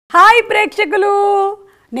Hi ప్రేక్షకులు,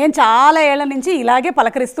 నేను చాలా ఏళ్ల నుంచి ఇలాగే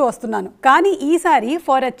పలకరిస్తూ వస్తున్నాను. కానీ ఈసారి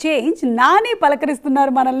ఫర్ అ చేంజ్ నాని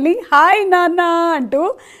పలకరిస్తున్నారు మనల్ని. హాయ్ నాన్న అంటూ.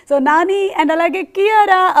 సో నాని అండ్ అలాగే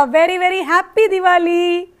Kiara, a very very happy Diwali.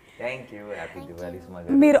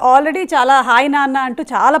 మీరు ఆల్రెడీ చాలా హాయ్ నాన్న అంటూ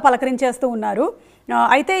చాలా పలకరించేస్తూ ఉన్నారు.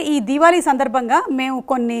 అయితే ఈ దివాళీ సందర్భంగా మేము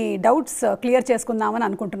కొన్ని డౌట్స్ క్లియర్ చేసుకుందామని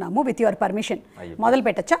అనుకుంటున్నాము. విత్ యువర్ పర్మిషన్ మొదలు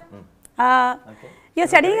పెట్టచ్చా? You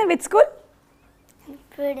are studying in which school?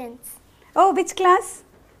 Prudence. Oh, which class?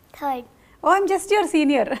 Third. Oh, I'm just your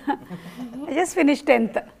senior. I just finished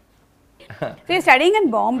 10th. So you're studying in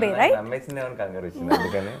Bombay, right? I'm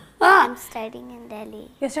studying in Delhi.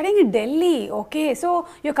 You're studying in Delhi. Okay, so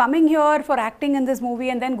you're coming here for acting in this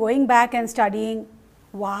movie and then going back and studying.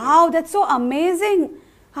 Wow, that's so amazing.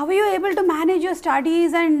 How are you able to manage your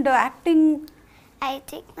studies and acting? I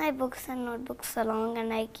take my books and notebooks along and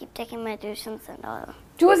I keep taking my tuitions and all.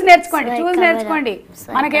 చూసి నేర్చుకోండి.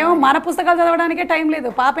 మనకేమో మన పుస్తకాలు చదవడానికే time లేదు.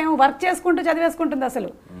 పాప ఏమో work చేసుకుంటూ చదివేసుకుంటుంది అసలు.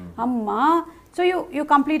 అమ్మా, so you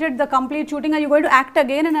completed the complete shooting. Are you going to act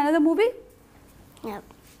again in another movie?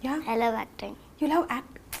 Yeah. I love acting. You love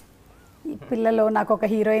act. ఈ పిల్లలో నాకు ఒక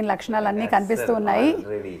హీరోయిన్ లక్షణాలు అన్నీ కనిపిస్తూ ఉన్నాయి.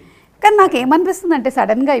 కానీ నాకు ఏమనిపిస్తుంది అంటే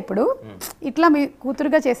సడన్గా ఇప్పుడు ఇట్లా మీ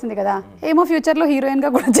కూతురుగా చేసింది కదా, ఏమో ఫ్యూచర్లో హీరోయిన్గా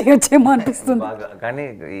కూడా చేయొచ్చేమో అనిపిస్తుంది. కానీ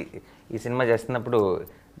ఈ సినిమా చేస్తున్నప్పుడు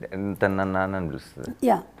తను నాన్న అని పిలుస్తుంది.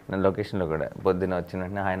 నేను లొకేషన్లో కూడా పొద్దున్న వచ్చిన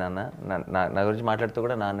వెంటనే హాయ్ నాన్న, నా గురించి మాట్లాడుతూ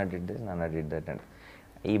కూడా నాన్న డిడ్ దట్ అంటే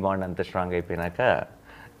ఈ బాండ్ అంత స్ట్రాంగ్ అయిపోయినాక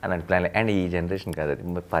అలాంటి ప్లాన్. అండ్ ఈ జనరేషన్ కాదు, అది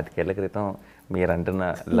 25 ఏళ్ల క్రితం మీరు అంటున్న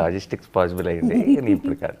లాజిస్టిక్స్ పాసిబుల్ అయ్యింది,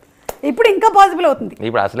 ఇప్పుడు కాదు. ఇప్పుడు ఇంకా పాసిబుల్ అవుతుంది.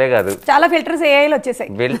 ఇప్పుడు అసలే కాదు, చాలా ఫిల్టర్స్ ఏఐలో వచ్చేసాయి.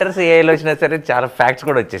 వచ్చినా సరే చాలా ఫ్యాక్ట్స్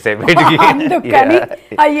కూడా వచ్చేసాయి బయటికి. అందుకని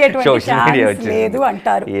అయ్యేటువంటి ఛాన్స్ లేదు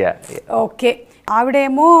అంటారు. ఓకే,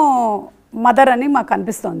 ఆవిడేమో మదర్ అని మాకు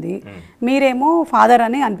అనిపిస్తోంది, మీరేమో ఫాదర్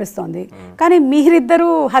అని అనిపిస్తోంది. కానీ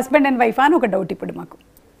మీరిద్దరూ హస్బెండ్ అండ్ వైఫ్ అని ఒక డౌట్ ఇప్పుడు మాకు.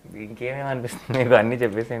 ఇంకేమేమనిపిస్తుంది మీకు అన్నీ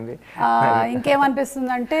చెప్పేసింది.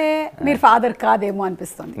 ఇంకేమనిపిస్తుంది అంటే మీరు ఫాదర్ కాదేమో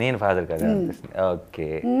అనిపిస్తుంది. నేను ఫాదర్ కాదు అనిపిస్తుంది. ఓకే,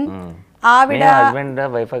 ఆవిడ హస్బెండ్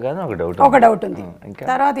వైఫ్ కాదు ఒక డౌట్ ఉంది.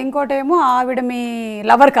 తర్వాత ఇంకోటి ఏమో ఆవిడ మీ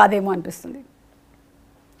లవర్ కాదేమో అనిపిస్తుంది.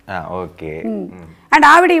 ఓకే,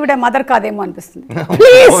 అండ్ ఈవిడ మదర్ కాదేమో అనిపిస్తుంది.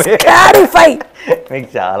 Please clarify. మీకు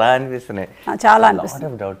చాలా అనిపిస్తున్నాయి. చాలా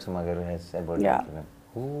అనిపిస్తుంది. Doubts Magar has about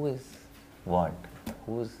who is what,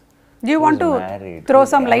 who is Do you want to throw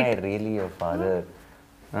some light? Am I really your father?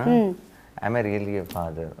 Am I really your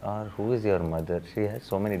father? Or who is your mother? She has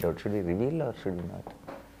so many doubts. Should we reveal or should we not?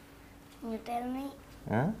 You tell me.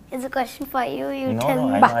 It's a question for you. You no, tell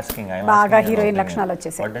me. I'm asking. బాగా heroine లక్షణాలు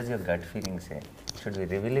వచ్చేసాయి. What does your gut feeling say? Should we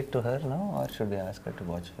reveal it to her now or should we ask her to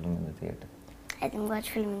watch film in the theater? I think watch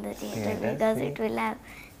film in the theater because it will have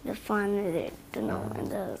the fun with it to know.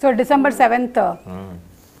 So December 7th,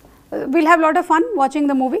 we'll have a lot of fun watching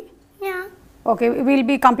the movie. Yeah. Okay, we'll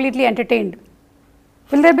be completely entertained.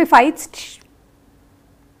 Will there be fights?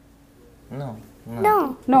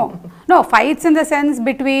 No, fights in the sense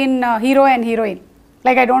between hero and heroine.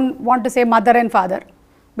 Like I don't want to say mother and father.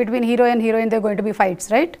 Between hero and heroine there are going to be fights,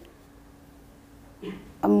 right?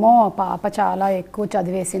 అమ్మో, పాప చాలా ఎక్కువ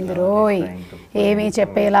చదివేసింది రోయ్, ఏమీ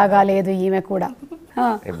చెప్పేలాగా లేదు ఈమె కూడా.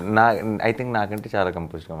 I think నాకంటే చాలా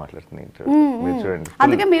కంపోజ్గా మాట్లాడుతుంది.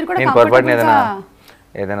 అందుకే మీరు కూడా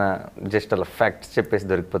ఏదైనా జస్ట్ అలా ఫ్యాక్ట్స్ చెప్పేసి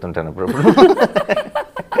దొరికిపోతుంటాను అప్పుడు.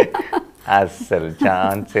 అస్సలు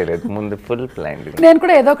ఛాన్సే లేదు, ముందు ఫుల్ ప్లాన్. నేను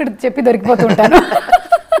కూడా ఏదో ఒకటి చెప్పి దొరికిపోతుంటాను.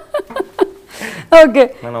 ఓకే,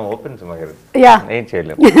 మనం ఓపెన్ సుమగారు ఏం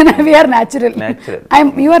చేయలేము. We are natural.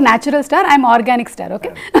 You are natural star, I'm organic star.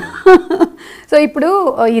 Okay, so ఇప్పుడు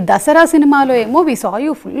ఈ దసరా సినిమాలో ఏమో వి సా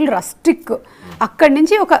యూ ఫుల్ రస్టిక్. అక్కడి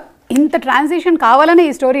నుంచి ఒక ఇంత ట్రాన్సిషన్ కావాలని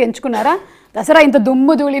ఈ స్టోరీ ఎంచుకున్నారా? దసరా ఇంత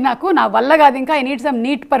దుమ్ము ధూళి నాకు నా వల్ల కాదు, ఇంకా I need some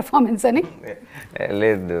neat performance అని.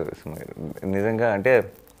 లేదు నిజంగా, అంటే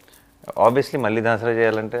ఆబ్వియస్లీ మళ్ళీ దసరా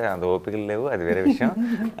చేయాలంటే అంత ఓపికలు లేవు, అది వేరే విషయం.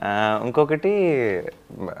 ఇంకొకటి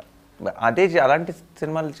అదే అలాంటి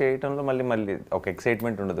సినిమాలు చేయటంలో మళ్ళీ ఒక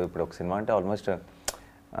ఎక్సైట్మెంట్ ఉండదు. ఇప్పుడు ఒక సినిమా అంటే ఆల్మోస్ట్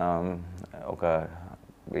ఒక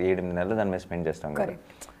 7-8 నెలలు దాని మీద స్పెండ్ చేస్తాం కదా.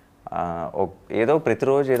 ఏదో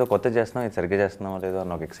ప్రతిరోజు ఏదో కొత్త చేస్తున్నాం, ఇది సరిగ్గా చేస్తున్నామో లేదో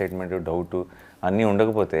అన్న ఒక ఎక్సైట్మెంట్, డౌట్ అన్నీ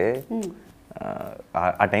ఉండకపోతే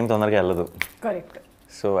ఆ టైం తొందరగా వెళ్ళదు. కరెక్ట్.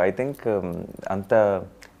 సో ఐ థింక్ అంత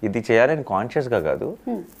ఇది చేయాలని కాన్షియస్గా కాదు,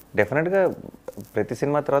 డెఫినెట్గా ప్రతి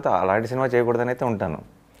సినిమా తర్వాత అలాంటి సినిమా చేయకూడదని అయితే ఉంటాను.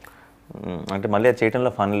 అంటే మళ్ళీ అది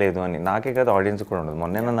చేయడంలో ఫన్ లేదు అని నాకే కాదు, ఆడియన్స్ కూడా ఉండదు.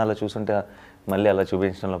 మొన్న నన్ను అలా చూస్తుంటే మళ్ళీ అలా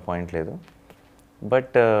చూపించడంలో పాయింట్ లేదు.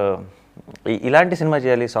 బట్ ఇలాంటి సినిమా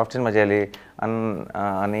చేయాలి, సాఫ్ట్ సినిమా చేయాలి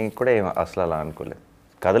అని కూడా అసలు అలా అనుకోలేదు.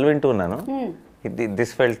 కథలు వింటూ ఉన్నాను,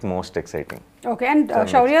 this felt most exciting. Okay, and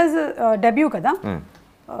శౌర్యాస్ debut కదా,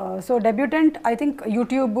 so debutante I think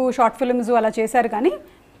YouTube short films అలా చేశారు కానీ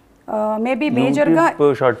మేబీ మేజర్గా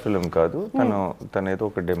షార్ట్ ఫిల్మ్ కాదు, తను ఏదో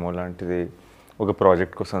ఒక డెమో లాంటిది ఒక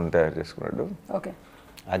ప్రాజెక్ట్ కోసం తయారు చేసుకున్నాడు. ఓకే,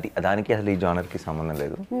 అది దానికి అసలు ఈ జానర్కి సంబంధం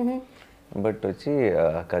లేదు. బట్ వచ్చి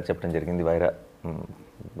కథ చెప్పడం జరిగింది Wyra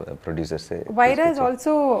producers. Wyra is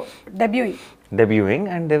also debuting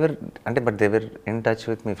and they were in touch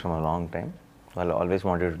with me from a long time. వాళ్ళు always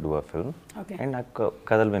wanted to do a film and నాకు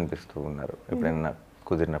కథలు వినిపిస్తూ ఉన్నారు ఎప్పుడైనా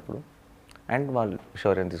కుదిరినప్పుడు. అండ్ వాళ్ళు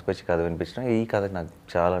షోర్యం తీసుకొచ్చి కథ వినిపించడం, ఈ కథ నాకు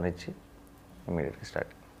చాలా నచ్చి ఇమీడియట్గా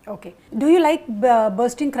start. Okay, do you like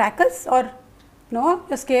bursting crackers are no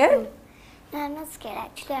you scared? No, I'm not scared.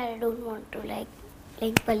 Actually, I don't want to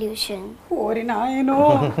like pollution. ఓరి నాయనో,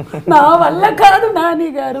 నా వల్ల కాదు నాని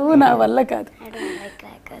గారు, నా వల్ల కాదు. I don't like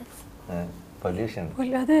crackers. Pollution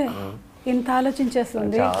అదే ఇంత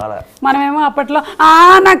ఆలోచించేస్తుంది. మనమేమో అప్పట్లో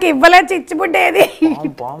నాకు ఇవ్వలేదు చిచ్చుబుడ్డేది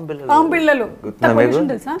పాము పిల్లలు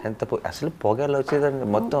ఎంత అసలు పొగలు వచ్చేదండి.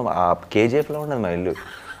 మొత్తం ఆ కేజీఎఫ్లో ఉండదు మా ఇల్లు.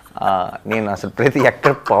 నేను అసలు ప్రతి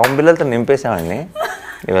ఎక్కడ పాము పిల్లలతో నింపేసామండి.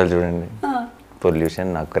 ఇవాళ చూడండి పొల్యూషన్,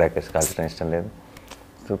 నాకు క్రాకర్స్ కాల్చడం ఇష్టం లేదు.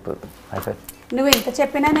 సూపర్. నువ్వు ఎంత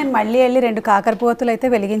చెప్పినా నేను మళ్ళీ వెళ్ళి 2 కాకరపోతులు అయితే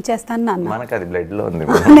వెలిగించేస్తాను నాన్న. మనకు అది బ్లడ్లో ఉంది,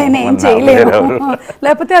 నేనేం చేయలేను.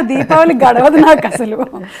 లేకపోతే ఆ దీపావళి గడవదు నాకు అసలు.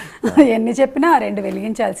 ఎన్ని చెప్పినా 2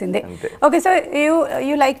 వెలిగించాల్సిందే. Okay, so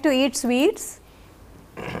you like to eat sweets?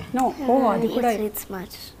 No. అది కూడా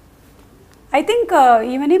ఐ థింక్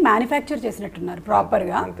ఈమెని మ్యానుఫ్యాక్చర్ చేసినట్టున్నారు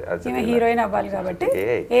ప్రాపర్గా. ఈమె హీరోయిన్ అవ్వాలి కాబట్టి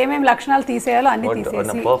ఏమేమి లక్షణాలు తీసేయాలో అన్ని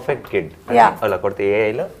తీసేసి పర్ఫెక్ట్ కిడ్ అలా కొడితే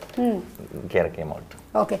ఏఐలో Kiara came out.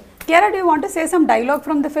 Okay, Kiara, do you want to say some dialogue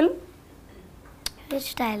from the film? Which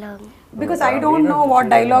dialogue? Because I don't know what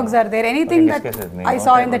dialogues are there. Anything that I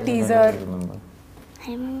saw in the teaser.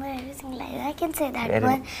 I remember everything like that. I can say that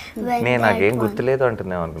one. నేను నాకేం గుర్తులేదు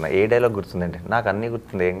అంటున్నాను అనుకున్నా. ఏ dialogue గుర్తుందంటే నాకు అన్ని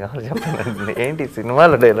గుర్తుంది, ఏం కావాలి చెప్పండి. ఏంటి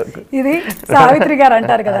సినిమాలో డైలాగ్? ఇది సావిత్రి గారు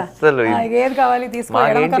అంటారు కదా, అసలు ఏది కావాలి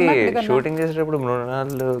తీసుకోవాలి. షూటింగ్ చేసేటప్పుడు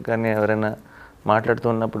మృణాలు కానీ ఎవరైనా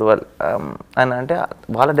మాట్లాడుతున్నప్పుడు వాళ్ళు అని అంటే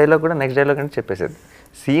వాళ్ళ డైలాగ్ కూడా నెక్స్ట్ డైలాగ్ అంటే చెప్పేసేది.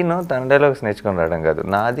 సీన్ తన డైలాగ్స్ నేర్చుకొని రావడం కాదు,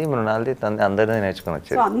 నాది మృణాల్ది తనది అందరిది నేర్చుకొని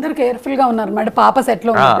వచ్చేది. అందరు కేర్ఫుల్ గా ఉన్నారు మేడం. పాప సెట్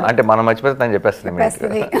లో అంటే మనం మర్చిపోతే తను చెప్పేస్తుంది.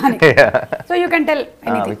 So you can tell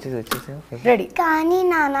ready. కానీ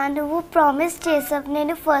నాన్న నువ్వు ప్రామిస్ చేసావు,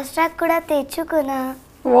 నేను ఫస్ట్ ట్రాక్ కూడా తెచ్చుకున్నా.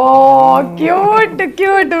 ఓ క్యూట్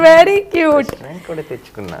క్యూట్, వెరీ క్యూట్.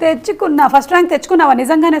 తెచ్చుకున్నా, ఫస్ట్ ర్యాంక్ తెచ్చుకున్నావా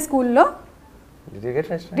నిజంగానే స్కూల్లో?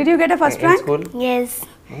 Did you get a first rank? Yes.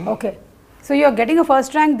 Okay. So you are getting a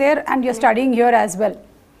first rank there and you are studying here as well.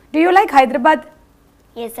 Do you like Hyderabad?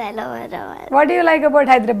 Yes, I love Hyderabad. What do you like about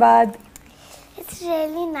Hyderabad? It's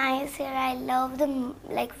really nice here. I love the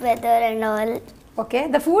weather and all. Okay.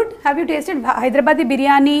 The food? Have you tasted Hyderabadi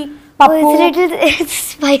biryani, pappu? It's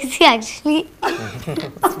spicy actually.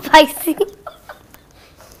 Spicy.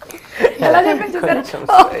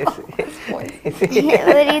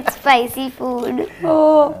 Never eat spicy food.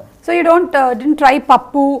 Oh, so you didn't try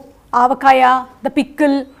pappu, avakaya, the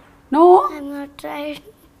pickle? No? I'm not tried.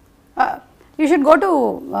 You should go to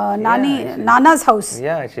Nana's house.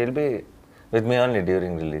 Yeah, she'll be with me only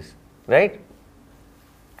during release, right?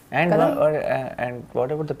 And what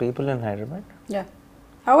about the people in Hyderabad? Yeah.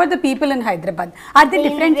 How are the people in Hyderabad? Are they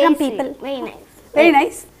different from people? Very nice. Very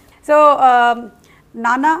nice. So,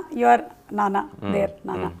 Nana, your Nana there,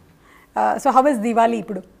 Nana. So how is Diwali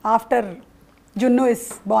ipudu after Junnu is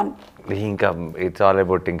born? ఇంకా it's all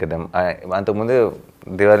about ఇంకా them. అంతకుముందు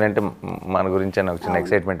దివాళీ అంటే మన గురించి అని ఒక చిన్న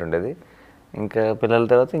excitement ఉండేది. ఇంకా పిల్లల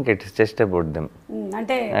తర్వాత ఇంకా ఇట్స్ జస్ట్ అబౌట్ దెమ్.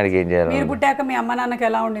 అంటే అడిగి ఏం చేయాలి, మీరు పుట్టాక మీ అమ్మ నాన్నకి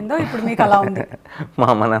ఎలా ఉండిందో ఇప్పుడు మీకు అలా ఉంది. మా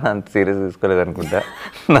అమ్మ నాన్న అంత సీరియస్ తీసుకోలేదు అనుకుంటా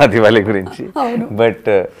నా దివాళీ గురించి.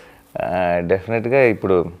 బట్ డెఫినెట్గా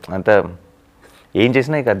ఇప్పుడు అంతా ఏం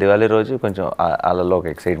చేసినా ఇక దివాళీ రోజు కొంచెం వాళ్ళలో ఒక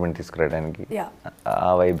ఎక్సైట్మెంట్ తీసుకురావడానికి ఆ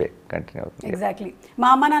వైబే కంటిన్యూ అవుతుంది. ఎగ్జాక్ట్లీ. మా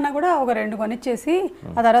అమ్మ నాన్న కూడా ఒక 2 కొనిచ్చేసి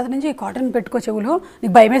ఆ తర్వాత నుంచి కాటన్ పెట్టుకో చెవులో,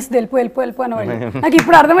 నీకు భయం వేసి వెళ్ళిపో అనేవాళ్ళు. నాకు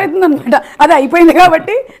ఇప్పుడు అర్థమవుతుంది అనమాట, అది అయిపోయింది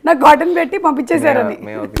కాబట్టి నాకు కాటన్ పెట్టి పంపించేశారని.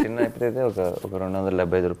 మేము ఒక చిన్న ఎప్పుడైతే ఒక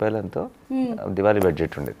 275 రూపాయలంతో దివాళీ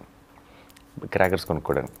బడ్జెట్ ఉండేది క్రాకర్స్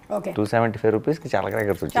కొనుక్కోవడానికి. 275 రూపీస్కి చాలా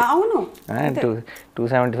క్రాకర్స్ వచ్చాయి. అవును,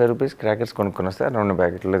 275 రూపీస్ క్రాకర్స్ కొనుక్కొని వస్తే 2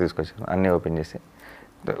 ప్యాకెట్లో తీసుకొచ్చాను. అన్నీ ఓపెన్ చేసి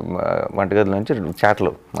వంటగదిలో నుంచి 2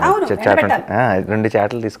 చాట్లు 2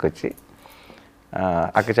 చాట్లు తీసుకొచ్చి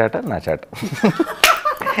అక్క చాట నా చాట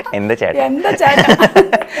ఎంత చాట.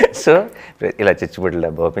 సో ఇలా చిచ్చుబుడ్ల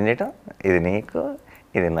డబ్బా ఓపెన్ చేయటం, ఇది నీకు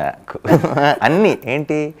ఇది నాకు అన్నీ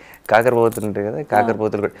ఏంటి కాకరపోతుంటాయి కదా,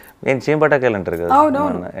 కాకరపోతులు కూడా నేను చీమపటాకాయలు అంటారు కదా,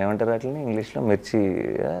 ఏమంటారు అట్లని ఇంగ్లీష్లో, మిర్చి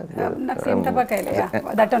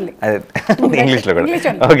అదే ఇంగ్లీష్లో కూడా.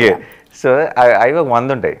 ఓకే, సో అవి ఒక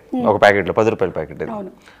 100 ఉంటాయి ఒక ప్యాకెట్లో, 10 రూపాయల ప్యాకెట్.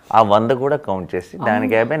 ఆ 100 కూడా కౌంట్ చేసి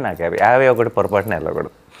దానికి 50 నాకు 50, 50 ఒకటి పొరపాటున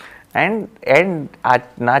వెళ్ళకూడదు. అండ్ అండ్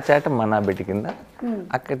నా చాట మా బిడ్డ కింద,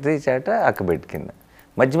 అక్కడి చాట అక్క బిడ్డ కింద,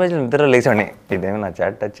 మధ్య మధ్యలో నిద్ర లేచాని ఇదేమో నా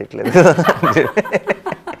చాట్ టచ్ చేయట్లేదు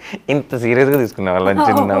ఇంత సీరియస్గా తీసుకునే వాళ్ళం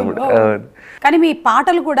చిన్నప్పుడు. కానీ మీ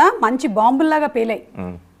పాటలు కూడా మంచి బాంబుల్లాగా పేలాయి.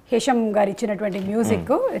 హేషం గారు ఇచ్చినటువంటి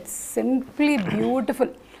మ్యూజిక్ ఇట్స్ సింప్లీ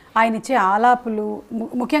బ్యూటిఫుల్. ఆయన ఇచ్చే ఆలాపులు,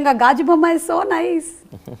 ముఖ్యంగా గాజు బొమ్మ is so nice.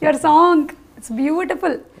 Your song it's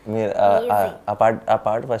beautiful. మీరు ఆ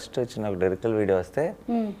పాట ఫస్ట్ వచ్చిన ఒక లిరికల్ వీడియో వస్తే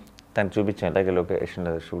తను చూపించాను, అలాగే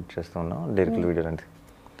లొకేషన్లో షూట్ చేస్తున్నాం లిరికల్ వీడియో అంటే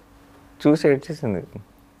చూసి ఏడ్చేసింది.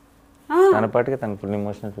 తన పాటికి తను ఫుల్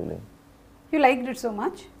ఎమోషనల్ ఫీల్ అయ్యింది. You like it so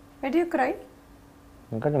much? Why do you cry?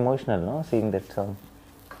 ఇంకా emotional no seeing that song.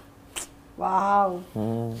 Wow,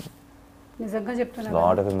 నిజంగా చెప్తున్నా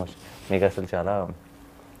లాట్ ఆఫ్ ఎమోషన్. మీకు అసలు చాలా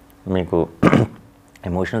మీకు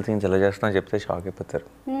ఎమోషనల్ సీన్స్ ఎలా చేస్తున్నా చెప్తే షాక్ అయిపోతారు.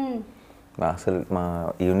 అసలు మా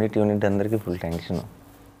యూనిట్ అందరికీ ఫుల్ టెన్షన్.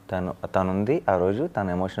 తనుంది ఆ రోజు తను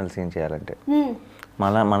ఎమోషనల్ సీన్ చేయాలంటే,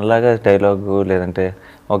 మనలాగా డైలాగు లేదంటే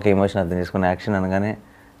ఓకే ఎమోషన్ అర్థం చేసుకుని యాక్షన్ అనగానే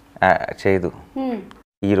చేయదు.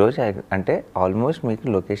 ఈరోజు అంటే ఆల్మోస్ట్ మీకు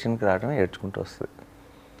లొకేషన్కి రావడమే ఏడ్చుకుంటూ వస్తుంది,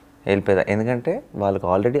 వెళ్ళిపోయేదా. ఎందుకంటే వాళ్ళకి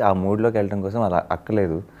ఆల్రెడీ ఆ మూడ్లోకి వెళ్ళడం కోసం వాళ్ళ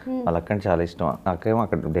అక్కలేదు, వాళ్ళ అక్కని చాలా ఇష్టం. అక్క ఏమో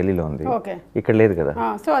అక్కడ ఢిల్లీలో ఉంది, ఇక్కడ లేదు కదా.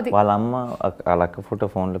 వాళ్ళ అమ్మ వాళ్ళ అక్క ఫోటో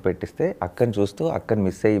ఫోన్లో పెట్టిస్తే అక్కని చూస్తూ అక్కని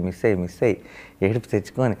మిస్ అయ్యి ఏడుపు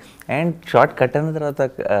తెచ్చుకొని అండ్ షార్ట్ కట్ అయిన తర్వాత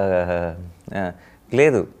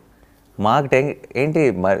లేదు మాకు ఏంటి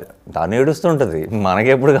మరి దాన్ని ఏడుస్తుంటుంది,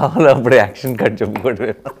 మనకెప్పుడు కావాలో అప్పుడు యాక్షన్ కట్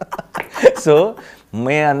చెప్పుకోవడం. సో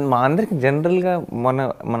మా అందరికి జనరల్గా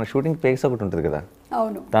మన షూటింగ్ పేస్ ఒకటి ఉంటుంది కదా,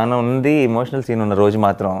 తను ఉంది ఎమోషనల్ సీన్ ఉన్న రోజు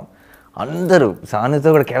మాత్రం అందరూ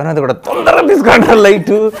సానితో కూడా కెమెరాతో కూడా తొందరగా తీసుకుంటారు,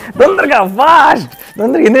 లైట్ తొందరగా ఫాస్ట్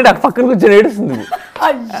తొందరగా, ఎందుకంటే ఆ పక్కన కూర్చొని ఏడుస్తుంది.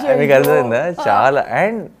 మీకు అర్థమైందా? చాలా.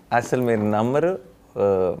 అండ్ అసలు మీరు నమ్మరు,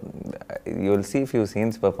 you will see few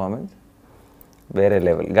scenes performance వేరే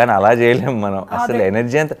లెవెల్. కానీ అలా చేయలేము మనం, అసలు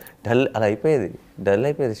ఎనర్జీ అంతా డల్ అయిపోయేది.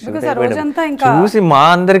 చూసి మా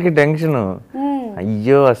అందరికి టెన్షన్,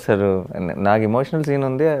 అయ్యో అసలు నాకు ఎమోషనల్ సీన్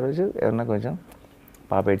ఉంది ఆ రోజు, ఏమన్నా కొంచెం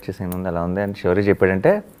పాప ఏడ్చే సీన్ ఉంది అలా ఉంది అని శౌర్య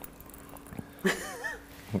చెప్పాడంటే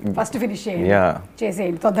ఫస్ట్ ఫినిష్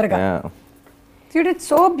చేసేయండి తొందరగా. You did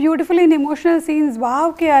so beautifully in emotional scenes. Wow,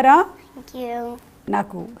 Kiara. Thank you.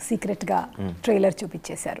 నాకు సీక్రెట్ గా ట్రైలర్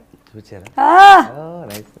చూపించేశారు.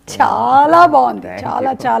 చాలా బాగుంది,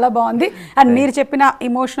 చాలా బాగుంది. అండ్ మీరు చెప్పిన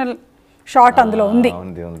ఎమోషనల్ షార్ట్ అందులో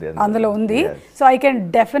ఉంది. So I can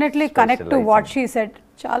definitely connect to what she said.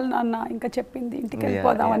 చాలా నాన్న ఇంకా చెప్పింది ఇంటికి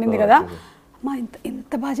వెళ్ళిపోదాం అనింది కదా, అమ్మా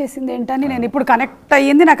ఇంత బాగా చేసింది ఏంటని నేను ఇప్పుడు కనెక్ట్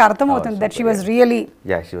అయ్యింది. నాకు అర్థమవుతుంది that she was really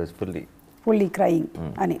fully crying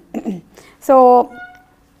అని. సో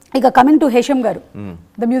ఇక కమింగ్ టు హేషం గారు,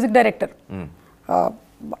 ద మ్యూజిక్ డైరెక్టర్,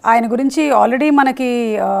 ఆయన గురించి ఆల్రెడీ మనకి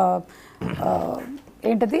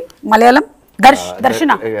ఏంటది మలయాళం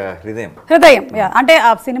దర్శన హృదయం, అంటే ఆ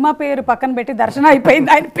సినిమా పేరు పక్కన పెట్టి దర్శన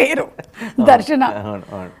అయిపోయింది ఆయన పేరు, దర్శన.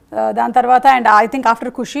 దాని తర్వాత and I think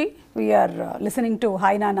after Kushi we are listening to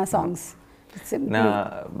high నానా సాంగ్స్.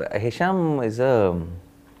 హేషామ్ ఇస్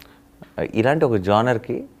ఇలాంటి ఒక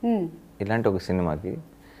జానర్కి, ఇలాంటి ఒక సినిమాకి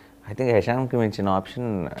ఐ థింక్ హేషామ్కి మించిన ఆప్షన్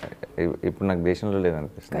ఇప్పుడు నాకు దేశంలో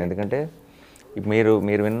లేదనిపిస్తుంది. ఎందుకంటే మీరు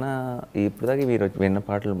విన్న ఇప్పుడు దాకా మీరు విన్న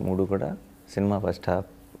పాటలు 3 కూడా సినిమా ఫస్ట్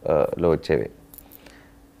హాఫ్లో వచ్చేవి.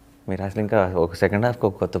 మీరు అసలు ఇంకా ఒక సెకండ్ హాఫ్కి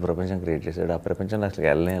ఒక కొత్త ప్రపంచం క్రియేట్ చేశాడు. ఆ ప్రపంచంలో అసలు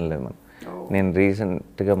వెళ్ళలేదు మనం. నేను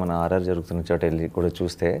రీసెంట్గా మన ఆర్ఆర్ జరుగుతున్న చోట వెళ్ళి కూడా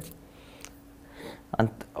చూస్తే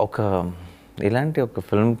ఇలాంటి ఒక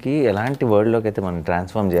ఫిల్మ్కి ఎలాంటి వరల్డ్లోకి అయితే మనం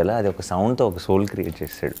ట్రాన్స్ఫార్మ్ చేయాలో అది ఒక సౌండ్తో ఒక సోల్ క్రియేట్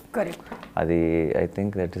చేస్తాడు. అది I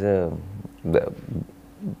think that is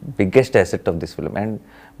biggest asset of this film. And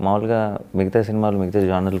మామూలుగా మిగతా సినిమాలు మిగతా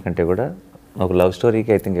జానర్ల కంటే కూడా ఒక లవ్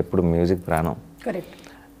స్టోరీకి ఐ థింక్ ఎప్పుడు మ్యూజిక్ ప్రాణం.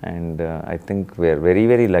 And I think we are very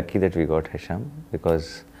very lucky that we got Hesham, because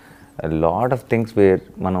lot of things wear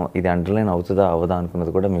మనం ఇది అండర్లైన్ అవుతుందా అవ్వదా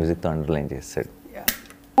అనుకున్నది కూడా మ్యూజిక్తో అండర్లైన్ చేస్తాడు.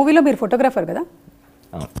 మూవీలో మీరు ఫోటోగ్రాఫర్ కదా,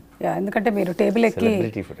 ఎందుకంటే మీరు టేబుల్ ఎక్కి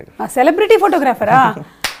సెలబ్రిటీ ఫోటోగ్రాఫరా?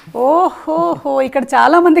 ఓహో, ఇక్కడ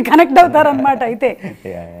చాలా మంది కనెక్ట్ అవుతారు అనమాట. అయితే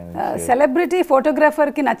సెలబ్రిటీ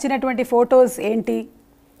ఫోటోగ్రాఫర్కి నచ్చినటువంటి ఫొటోస్ ఏంటి?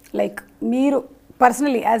 లైక్ మీరు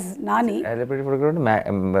personally as Nani celebrity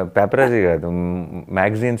photographer పేపరాజీ కాదు,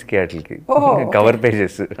 మ్యాగజైన్స్కి వాటికి cover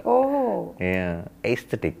pages.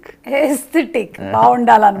 Aesthetic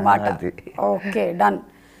బాగుండాలన్నమాట. Okay, done.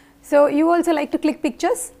 So you also like to click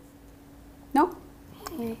pictures? No?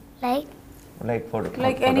 Like Like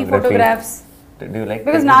Like any photography. photographs. Do you like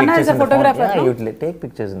Because taking Nana pictures is a in the phone? photographer, Yeah, no? you take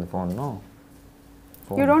pictures in the phone, no?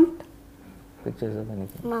 You don't? Pictures of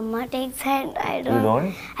anything. Mama takes and I You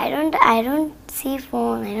don't? I don't see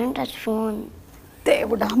phone. I don't touch phone.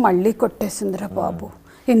 దేవుడా మళ్ళీ కొట్టేసిందిరా బాబు.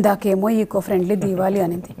 ఇందాకేమో eco friendly Diwali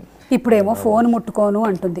అనింది, ఇప్పుడేమో phone ముట్టుకోను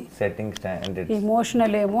అంటుంది. Setting standards.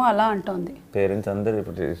 Emotional ఏమో అలా అంటోంది. Parents అందరూ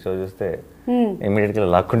ఇప్పుడు షో చూస్తే ఇమీడియట్ గా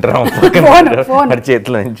లాక్కుంటారు ఫోన్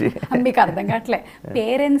చేతిలో నుంచి. మీకు అర్థం కావట్లే,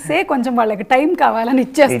 పేరెంట్సే కొంచెం వాళ్ళకి టైం కావాలని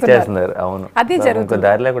ఇచ్చేస్తున్నారు. అవును, అది జరుగుతుంది.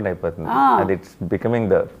 దారి లేకుండా అయిపోతుంది. అది ఇట్స్ బికమింగ్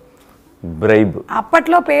ద బ్రైబ్.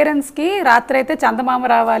 అప్పట్లో పేరెంట్స్ కి రాత్రి అయితే చందమామ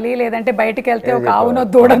రావాలి, లేదంటే బయటికి వెళ్తే ఒక ఆవునో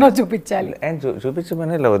దూడనో చూపించాలి.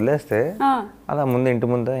 చూపించమని ఇలా వదిలేస్తే అలా ముందు ఇంటి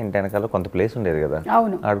ముందు ఇంటి వెనకాల కొంత ప్లేస్ ఉండేది కదా,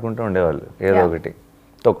 అవును, ఆడుకుంటూ ఉండేవాళ్ళు ఏదో ఒకటి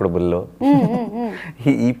తొక్కుడు బుల్లో.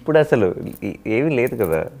 ఇప్పుడు అసలు ఏమీ లేదు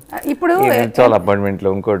కదా. ఇప్పుడు చాలా అపార్ట్మెంట్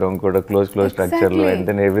లో ఇంకోటి క్లోజ్ స్ట్రక్చర్ లో, and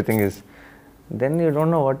then everything is then you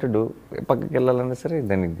don't know what to do. పక్కకి వెళ్ళాలన్నా సరే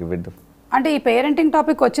దెన్ గివ్ ఇట్. అంటే ఈ పేరెంటింగ్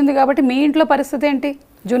టాపిక్ వచ్చింది కాబట్టి మీ ఇంట్లో పరిస్థితి ఏంటి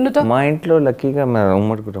జున్నుతో? మా ఇంట్లో లక్కీగా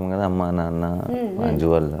ఉమ్మడి కుటుంబం కదా, అమ్మ నాన్న అంజు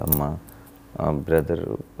వాళ్ళ అమ్మ బ్రదర్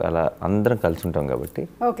అలా అందరం కలిసి ఉంటాం కాబట్టి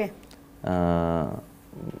ఓకే,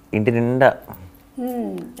 ఇంటి నిండా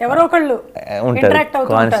ఎవరో ఒకళ్ళు ఉంటారు,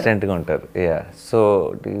 కాన్స్టెంట్గా ఉంటారు. యా, సో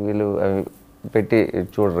టీవీలు అవి పెట్టి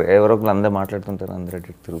చూడరు, ఎవరో ఒకళ్ళు అందరూ మాట్లాడుతుంటారు, అందరూ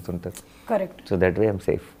తిరుగుతుంటారు. Correct. So that way I'm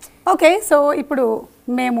safe. Okay, so ఇప్పుడు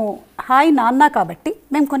మేము హాయ్ నాన్న కాబట్టి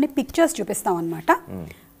మేము కొన్ని పిక్చర్స్ చూపిస్తాం అనమాట.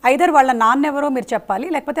 ఐదర్ వాళ్ళ నాన్న ఎవరో మీరు చెప్పాలి,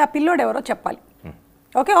 లేకపోతే ఆ పిల్లోడు ఎవరో చెప్పాలి.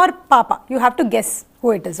 ఓకే, ఆర్ పాప, you have to guess who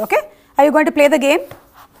it is. Okay, I you going to play the game?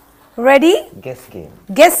 Ready?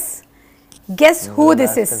 Guess who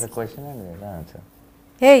this is.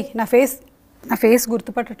 ఏయ్, నా ఫేస్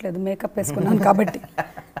గుర్తుపట్టట్లేదు, మేకప్ వేసుకున్నాను కాబట్టి.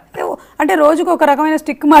 అంటే రోజుకు ఒక రకమైన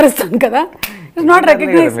స్టిక్ మారుస్తాను కదా, ఇట్స్ నాట్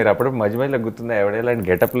రికగ్నైజ్. మీరు అప్పుడు మధ్య మధ్యలో గుర్తుందా ఎవడైనా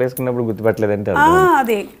గెటప్ వేసుకున్నప్పుడు గుర్తుపట్టలేదంటే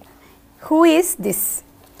అది. Who is this?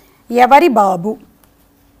 ఎవరి బాబు?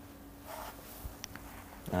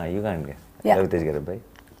 రవితేజ్ గారు అబ్బాయి.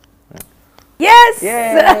 Yes!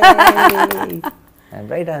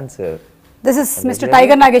 Right answer. This is Mr.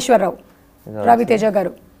 Tiger Nageshwarrao, Raviteja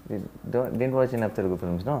garu. Didn't watch enough Telugu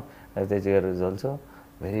films, no? Raviteja garu is also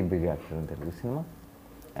very big actor in Telugu cinema.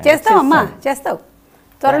 చేస్తావు అమ్మా, చేస్తావు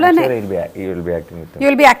త్వరలోనే. You will be acting with him. You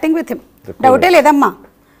will be acting with him. డౌటే లేదమ్మా.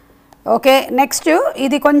 Okay, next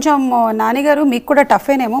ఇది కొంచెం నాని గారు మీకు కూడా టఫ్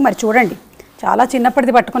అయినేమో మరి చూడండి. చాలా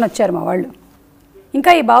చిన్నప్పటిది పట్టుకొని వచ్చారు మా వాళ్ళు.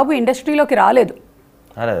 ఇంకా ఈ బాబు ఇండస్ట్రీలోకి రాలేదు.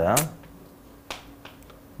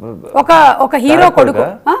 ఒక హీరో కొడుకు.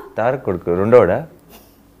 తారక్ కొడుకు రెండోడా?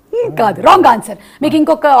 కాదు, రాంగ్ ఆన్సర్. మీకు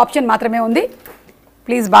ఇంకొక ఆప్షన్ మాత్రమే ఉంది,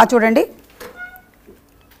 ప్లీజ్ బాగా చూడండి.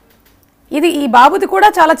 ఇది ఈ బాబుది కూడా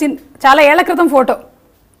చాలా ఏళ్ల క్రితం ఫోటో.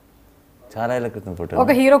 చాలా ఏళ్ల క్రితం ఫోటో,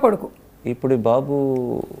 ఒక హీరో కొడుకు. ఇప్పుడు బాబు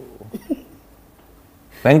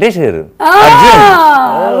వెంకటేష్ గారు.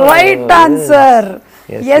 Right answer.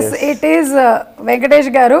 Yes, it is Venkatesh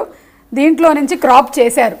గారు. దీంట్లో నుంచి క్రాప్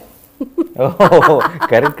చేశారు.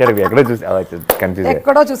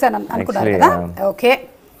 ఎక్కడో చూసాను అనుకున్నారు కదా. ఓకే,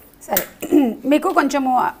 సరే, మీకు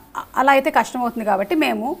కొంచెము అలా అయితే కష్టం అవుతుంది కాబట్టి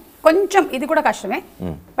మేము కొంచెం ఇది కూడా కష్టమే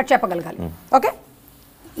బట్ చెప్పగలగాలి. ఓకే,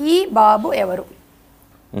 ఈ బాబు ఎవరు?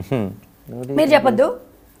 మీరు చెప్పొద్దు.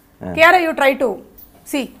 Kiara, you try to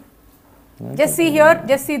see. Just see here,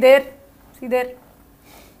 just see there, see there.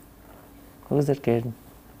 Who is that kid?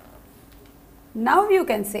 Now you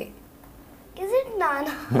can say. Is it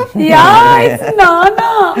Nana? Yeah, it's Nana.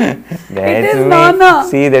 It is Nana.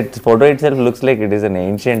 See, that photo itself looks like it is an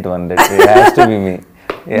ancient one. That it has to be me.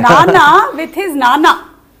 Yeah. Nana with his Nana.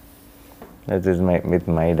 That is with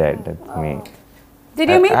my dad. That's me. Did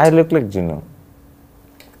you meet? I look like Juno.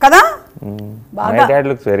 Kada? My dad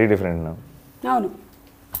looks very different now. అవును,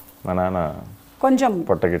 మా నాన్న కొంచెం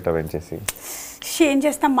పొట్టగిట్ట పెంచేసి. ఏం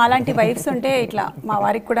చేస్తాం, మాలాంటి wives ఉంటే ఇట్లా మా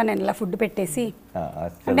వారికి కూడా నేను ఇలా ఫుడ్ పెట్టేసి,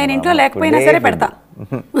 నేను ఇంట్లో లేకపోయినా సరే పెడతా.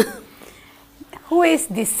 Who is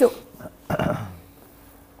this?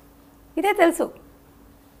 ఇదే తెలుసు.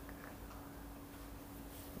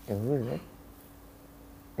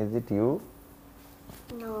 Is it you?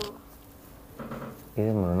 No. Is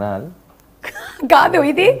it Mrunal? కాదు,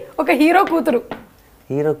 ఇది ఒక హీరో కూతురు.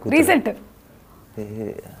 హీరో కూతురు. రీసెంట్.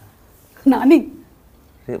 నాని.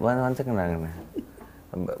 వన్ సెకండ్ ఆగండి.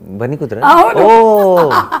 బన్నీ కూతురా? ఓ,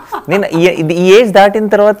 నేను ఈ ఏజ్ దాటిన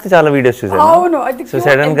తర్వాత చాలా వీడియోస్ చూసాను. అవును, సో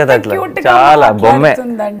సడన్ గా అట్లా చాలా బొమ్మే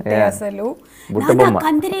అసలు.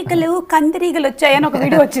 కందిరీగలు వచ్చాయని ఒక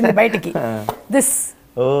వీడియో వచ్చింది బయటికి. దిస్.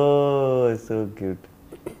 Oh, so cute.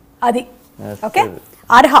 అది. Okay,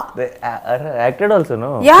 Arha. Acted also, no?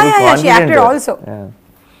 Yeah, she acted also.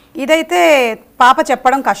 ఇదైతే పాప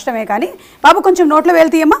చెప్పడం కష్టమే కానీ బాబు కొంచెం నోట్లో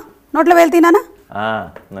వెళ్తీయమ్మా, నోట్లో వెళ్తీనానా,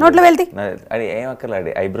 నోట్లో వెళ్తీ. అది ఏం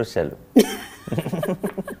అక్కర్లాడి ఐబ్రోస్ చాలు.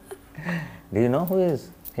 Do you know who is?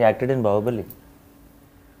 He acted in Bahubali.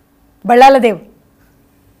 బళ్ళాల Dev.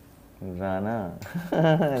 Rana.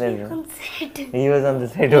 He was on the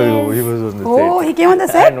set. Oh, he was on the set. Oh, he came on the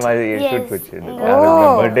set? And my shoot picture.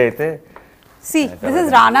 Oh. Birthday అయితే. See, this is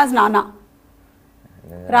Rana's Nana.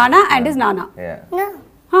 Rana and his Nana. Yeah. No.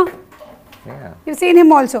 Huh. Yeah. You've seen him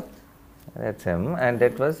also. That's him, and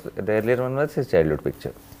that was the earlier one was his childhood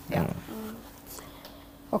picture. Yeah.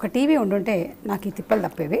 ఒక TV ఉండుంటే నాకు ఈ తిప్పలు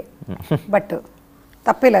తప్పేవి, but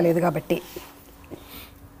తప్పేలా లేదు కాబట్టి.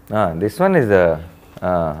 This one is the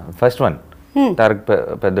first one. Tarak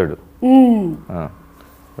పెద్దోడు.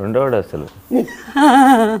 రెండోడు అసలు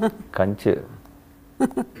కంచు.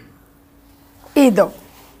 ఇదో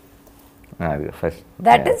first.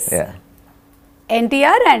 That is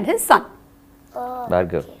NTR and his son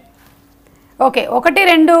Bhargav. Okay,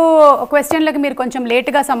 1-2 క్వశ్చన్లకి మీరు కొంచెం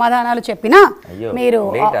లేట్గా సమాధానాలు చెప్పినా మీరు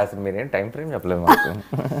అసలు మీరేం టైం ఫ్రేమ్ చెప్పలేదు మాకు.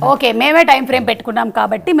 ఓకే, మేమే టైం ఫ్రేమ్ పెట్టుకున్నాం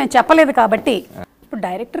కాబట్టి మేము చెప్పలేదు కాబట్టి. ఇప్పుడు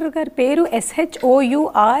డైరెక్టర్ గారి పేరు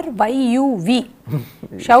SHOURYUV,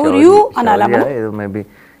 శౌర్యు అనాలమ్మా. మేబీ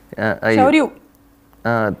శౌర్యు.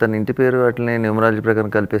 తన ఇంటి పేరు అట్లనే న్యూమరాలజీ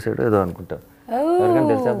ప్రకారం కలిపేశాడు ఏదో అనుకుంటా. ఎవరికైనా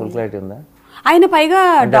తెలుసా? ఫుల్ క్లారిటీ ఉందా? ఆయన పైగా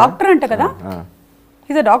డాక్టర్ అంట కదా.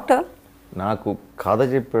 Is a doctor. నాకు కథ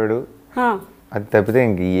చెప్పాడు, అది తప్పితే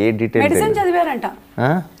ఇంక ఏ డీటెయిల్. మెడిసిన్ చదివారంట.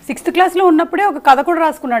 6th క్లాస్లో ఉన్నప్పుడే ఒక కథ కూడా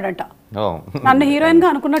రాసుకున్నాడంట. నన్ను హీరోయిన్ గా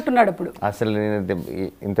అనుకున్నట్టున్నాడు ఇప్పుడు. అసలు నేను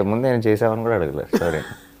ఇంతకుముందు నేను చేసామని కూడా అడగలేదు. సారీ.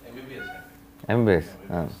 MBS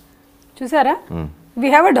చూసారా? We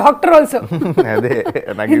have a doctor also. అదే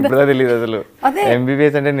నాకు ఇప్పుడు తెలియదు అసలు.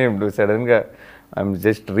 MBBS అంటే నేను ఇప్పుడు సడన్ గా ఐఎమ్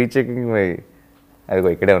జస్ట్ రీచెకింగ్ మై. అదిగో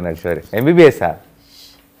ఇక్కడే ఉన్నాడు. Sorry. MBBS.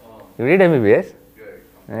 You did MBBS?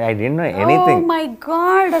 I didn't know anything. Oh my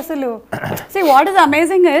God, asalu. See, what is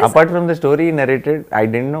amazing is, apart from the story he narrated, I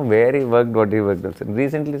didn't know where he worked, what he worked also.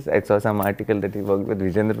 Recently I saw some article that he worked with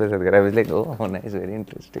Vijayendra Prasad garu. I was like, oh nice, very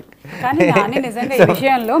interesting. కానీ నాని నిజంగా ఈ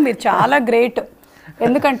విషయంలో మీరు చాలా great.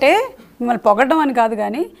 ఎందుకంటే మిమ్మల్ని పొగడడం అని కాదు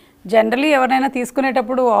కానీ జనరలీ ఎవరైనా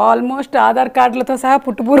తీసుకునేటప్పుడు ఆల్మోస్ట్ ఆధార్ కార్డులతో సహా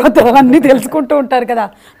పుట్టుపూర్వతో అన్నీ తెలుసుకుంటూ ఉంటారు కదా.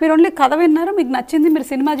 మీరు ఓన్లీ కథ విన్నారు, మీకు నచ్చింది, మీరు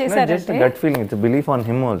సినిమా చేశారు. Just a gut feeling, it's a belief on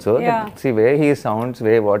him also. See where he sounds,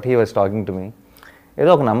 where what he was talking to me, ఏదో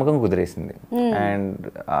ఒక నమ్మకం కుదిరేసింది. అండ్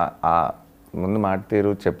ముందు మాట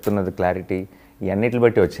తీరు, చెప్తున్నది క్లారిటీ, ఇవన్నిటిని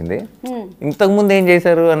బట్టి వచ్చింది. ఇంతకుముందు ఏం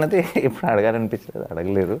చేశారు అన్నది ఇప్పుడు అడగాలనిపించలేదు,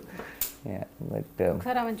 అడగలేరు. బట్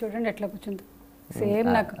ఒకసారి ఆమె చూడండి ఎట్లా కూర్చుంది. సేమ్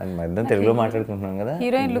నాకు మధ్య తెలుగులో మాట్లాడుకుంటున్నాం కదా,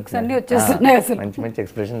 హీరోయిన్ లుక్స్ అన్ని వచ్చేస్తున్నాయి. అసలు మంచి మంచి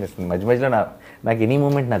ఎక్స్ప్రెషన్ ఇస్తుంది. మధ్య మధ్యలో నాకు ఎనీ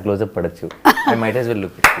మూమెంట్ నాకు close up పడచ్చు. I might as well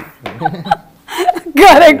look.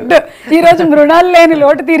 Correct. ఈరోజు మృణాల్ లేని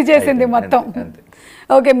లోటు తీర్చేసింది మొత్తం.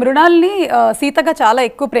 ఓకే, మృణాల్ని సీతగా చాలా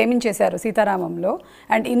ఎక్కువ ప్రేమించేశారు సీతారామంలో.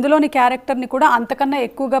 అండ్ ఇందులోని క్యారెక్టర్ని కూడా అంతకన్నా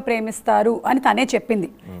ఎక్కువగా ప్రేమిస్తారు అని తనే చెప్పింది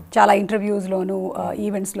చాలా ఇంటర్వ్యూస్లోను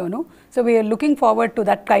ఈవెంట్స్లోను. So we are looking forward to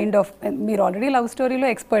that kind of. మీరు ఆల్రెడీ లవ్ స్టోరీలో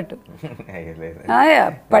ఎక్స్పర్ట్.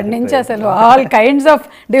 అప్పటి నుంచి అసలు all kinds of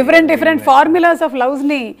different formulas of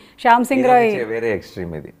లవ్స్ని Shyam Singh Roy.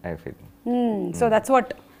 So that's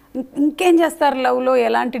what. ఇంకేం చేస్తారు లవ్ లో?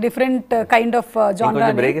 ఎలాంటి డిఫరెంట్ కైండ్ ఆఫ్ జానరా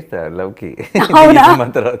బ్రేక్ ఇస్తారు లవ్ కి. అవునా?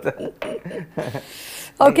 తర్వాత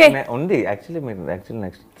ఓకే ఉంది యాక్చువల్లీ. మీరు యాక్చువల్లీ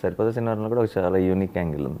నెక్స్ట్ సరిపోత సినిమాలో కూడా ఒక చాలా యూనిక్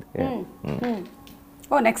యాంగిల్ ఉంది.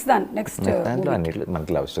 ఓ నెక్స్ట్ దాంట్లో అన్నిట్లో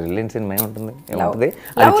మనకి లవ్ స్టోరీ లేని సినిమా ఏముంటుంది? ఏముంటుంది?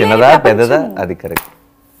 అది చిన్నదా పెద్దదా అది కరెక్ట్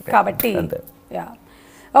కాబట్టి.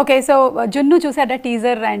 ఓకే, సో జున్ను చూసాడా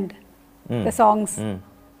teaser and the songs?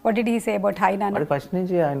 What did he say about high నాన్న? వాడి ఫస్ట్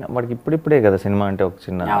నుంచి ఆయన వాడికి ఇప్పుడిప్పుడే కదా సినిమా అంటే ఒక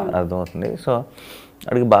చిన్న అర్థం అవుతుంది. సో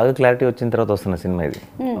వాడికి బాగా క్లారిటీ వచ్చిన తర్వాత వస్తున్న సినిమా ఇది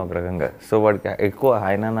ఒక రకంగా. సో వాడికి ఎక్కువ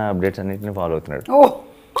హై నాన్న అప్డేట్స్ అన్నింటినీ ఫాలో అవుతున్నాడు.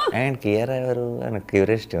 అండ్ కియారా ఎవరు అని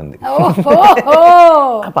క్యూరియాసిటీ ఉంది.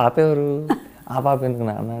 ఆ పాప ఎవరు, ఆ పాప ఎందుకు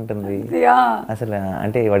నాన్న అంటుంది అసలు.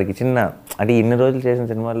 అంటే వాడికి చిన్న అంటే ఇన్ని రోజులు చేసిన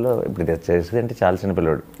సినిమాల్లో ఇప్పుడు చేసేదంటే చాలా చిన్న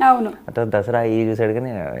పిల్లవాడు. అతను దసరా ఈ చూసాడు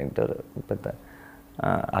కానీ పెద్ద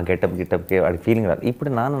ఆ గిటప్కి వాడి ఫీలింగ్ రాదు. ఇప్పుడు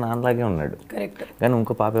నాన్నలాగే ఉన్నాడు కానీ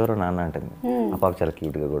ఇంకో పాప ఎవరో నాన్న అంటుంది. ఆ పాప చాలా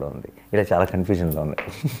క్యూట్గా కూడా ఉంది. ఇలా చాలా కన్ఫ్యూజన్లో ఉంది.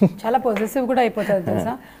 చాలా పొసెసివ్ కూడా అయిపోతుంది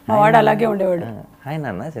తెలుసా. మా వాడు అలాగే ఉండేవాడు. హాయ్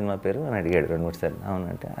నాన్న సినిమా పేరు అని అడిగాడు 2-3 సార్లు.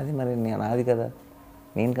 అవునంటే అది మరి నాది కదా,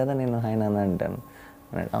 నేను కదా నేను హాయ్ నాన్న అంటాను.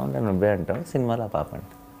 అవునా నువ్వే అంటావు, సినిమాలో ఆ పాప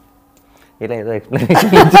అంట. ఇలా ఏదో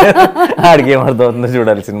ఎక్స్ప్లెనేషన్ ఆడికి ఏమర్థం అవుతుందో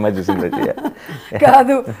చూడాలి సినిమా చూసిన.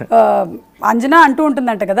 కాదు, అంజనా అంటూ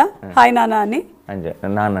ఉంటుందంట కదా హాయ్ నాన్న అని.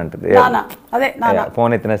 నాన్న అంటుంది. అదే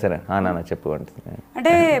ఫోన్ ఎత్తినా సరే నాన్న చెప్పు అంటుంది.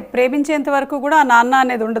 అంటే ప్రేమించేంత వరకు కూడా నాన్న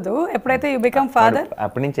అనేది ఉండదు. ఎప్పుడైతే యూ బికమ్ ఫాదర్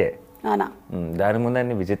అప్పటి నుంచే నానా. దాని ముందు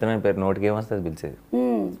అన్ని విచిత్రమైన పేరు నోటికి ఏమొస్తుంది పిలిచేది.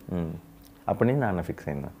 అప్పటి నుంచి నాన్న ఫిక్స్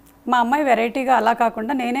అయిందా. మా అమ్మాయి వెరైటీగా అలా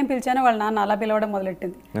కాకుండా నేనేం పిలిచానో వాళ్ళ నాన్న అలా పిలవడం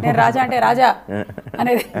మొదలెట్టింది. నేను రాజా అంటే రాజా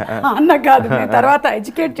అనేది అన్న కాదు, తర్వాత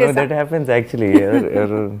ఎడ్యుకేట్ చేసి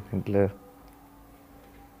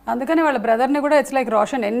అందుకని వాళ్ళ బ్రదర్ని కూడా ఇట్స్ లైక్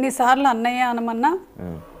రోషన్. ఎన్నిసార్లు అన్నయ్య అనమన్నా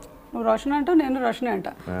నువ్వు రోషన్ అంటావు, నేను రోషనే అంట.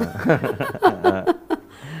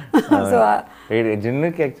 సో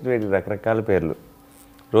జిన్నుకి యాక్చువల్లీ రకరకాల పేర్లు,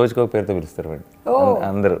 రోజుకొక పేరుతో పిలుస్తారు వాడు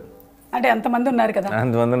అందరూ. అంటే ఎంతమంది ఉన్నారు కదా,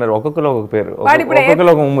 అంతమంది ఉన్నారు, ఒక్కొక్కరు ఒక్కొక్క పేరు,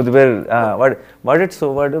 ఒక్కొక్కరు ఒక ముద్దు పేరు.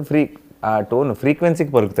 వాడు ఫ్రీ ఆ టోన్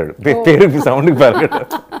ఫ్రీక్వెన్సీకి పలుకుతాడు, పేరుకి సౌండ్కి పలకడు.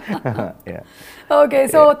 Okay,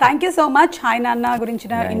 so thank you so much hi నాన్న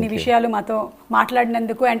గురించిన ఇన్ని విషయాలు మాతో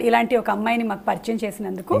మాట్లాడినందుకు అండ్ ఇలాంటి ఒక అమ్మాయిని మాకు పరిచయం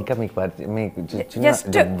చేసినందుకు. ఇంకా మీకు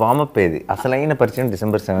వామప్ ఏది అసలైన పరిచయం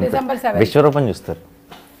December 7th విశ్వరూపం చూస్తారు.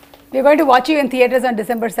 We're going to watch you in theatres on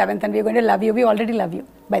December 7th and we're going to love you. We already love you,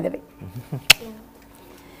 by the way.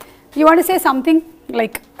 You want to say something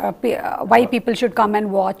like why people should come and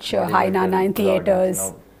watch Hi Nana in theatres?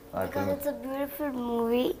 Because it's a beautiful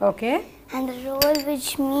movie. Okay. And the role which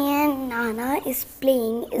me and Nana is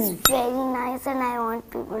playing is very nice and I want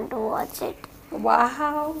people to watch it.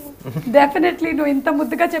 Wow. Definitely. నువ్వు ఇంత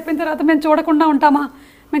ముద్దుగా చెప్పిన తర్వాత మేము చూడకుండా ఉంటామా?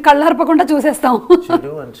 మేము కళ్ళార్పకుండా చూసేస్తాం. Should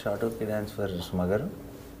do one short okay dance for Suma garu.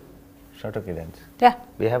 Short okay dance. Yeah.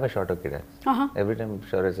 We have a short okay dance. Every time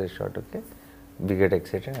Shora says short okay, we get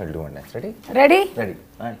excited. I'll do one dance. Ready? Ready? Ready.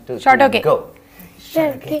 1, 2, short 3, okay. Go.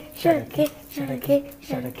 Short okay, short okay, short okay,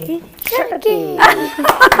 short okay, short okay.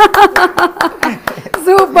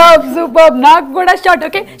 Superb, superb. నాకు కూడా short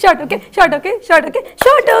okay, short okay, short okay, short okay,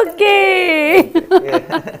 short okay.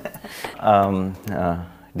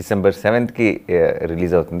 December 7th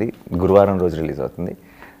release అవుతుంది, గురువారం రోజు release అవుతుంది,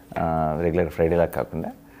 regular Friday లాగా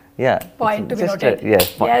కాకుండా. Point to be noted. Yes,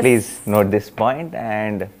 please note this point.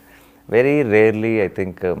 And very rarely I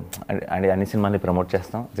think అన్ని సినిమాని ప్రమోట్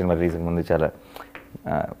చేస్తాం, cinema రిలీజ్కి ముందు చాలా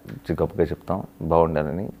గొప్పగా చెప్తాం,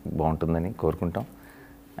 బాగుంటుందని కోరుకుంటాం.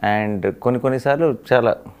 అండ్ కొన్నిసార్లు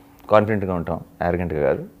చాలా కాన్ఫిడెంట్గా ఉంటాం, యారగెంట్గా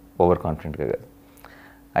కాదు, ఓవర్ కాన్ఫిడెంట్గా కాదు.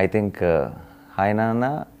 ఐ థింక్ హాయ్ నాన్న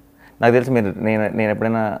నాకు తెలిసి నేను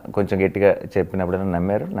ఎప్పుడైనా కొంచెం గట్టిగా చెప్పినప్పుడైనా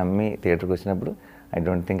నమ్మి థియేటర్కి వచ్చినప్పుడు I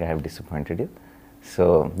don't think I have disappointed you. So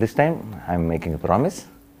this time I'm making a promise.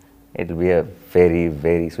 It will be a very,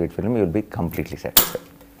 very sweet film. You will be completely satisfied.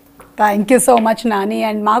 Thank you so much, Nani.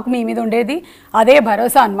 And మాకు మీ మీద ఉండేది అదే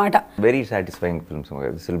భరోసా అన్నమాట. Very satisfying film.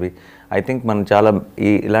 This will be, I think మనం చాలా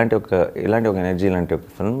ఇలాంటి ఒక energy, ఇలాంటి ఒక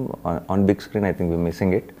film on big screen I think we're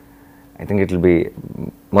missing it. I think it will be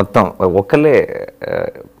మొత్తం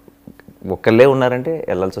ఒక్కళ్ళే ఉన్నారంటే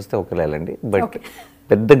వెళ్ళాల్సి వస్తే ఒక్కళ్ళే వెళ్ళండి, బట్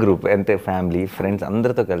పెద్ద గ్రూప్ అంటే ఫ్యామిలీ ఫ్రెండ్స్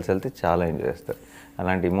అందరితో కలిసి వెళ్తే చాలా ఎంజాయ్ చేస్తారు.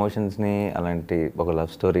 అలాంటి ఎమోషన్స్ని, అలాంటి ఒక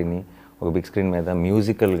లవ్ స్టోరీని ఒక బిగ్ స్క్రీన్ మీద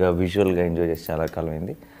మ్యూజికల్గా విజువల్గా ఎంజాయ్ చేసి చాలా కాలం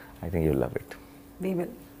అయింది. I think you love it. We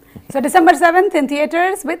will. So December 7th in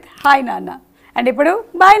theatres with Hi Nana. And ఇప్పుడు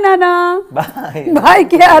bye Nana. Bye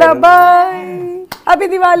Kiara. Bye. Happy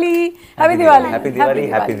Diwali. Happy Diwali. Happy Diwali.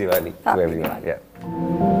 Happy Diwali to everyone. Yeah.